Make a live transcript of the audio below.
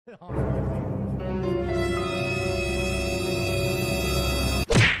I'm on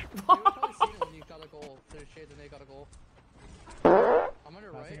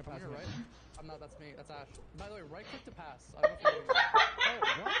your right. I'm on your right. I'm not. That's me. That's Ash. By the way, right click to pass. I don't know if you know. Oh,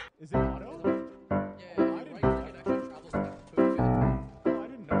 what? Is it auto? Yeah, right click it actually travels back to the top. Oh, I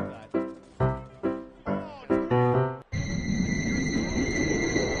didn't know that.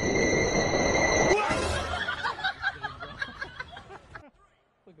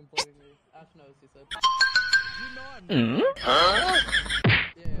 Fucking blaming me. Ash knows, he said. You know I'm not.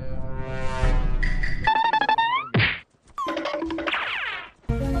 Yeah.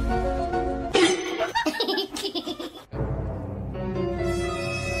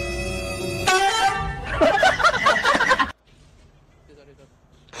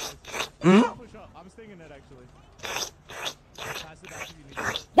 Push up. I'm staying in it actually. Pass it back if you need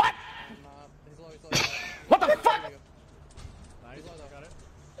it. What? He's low, he's low. What the fuck? Nice. He's low though. Got it.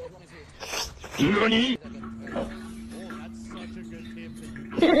 He's only two. NANI? Oh, that's such a good tip that you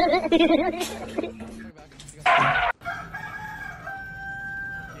Bring back. You got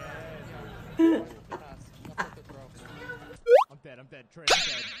Yes. pass. That's like the throw. I'm dead. I'm dead. Trey, I'm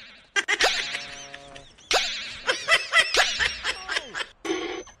dead.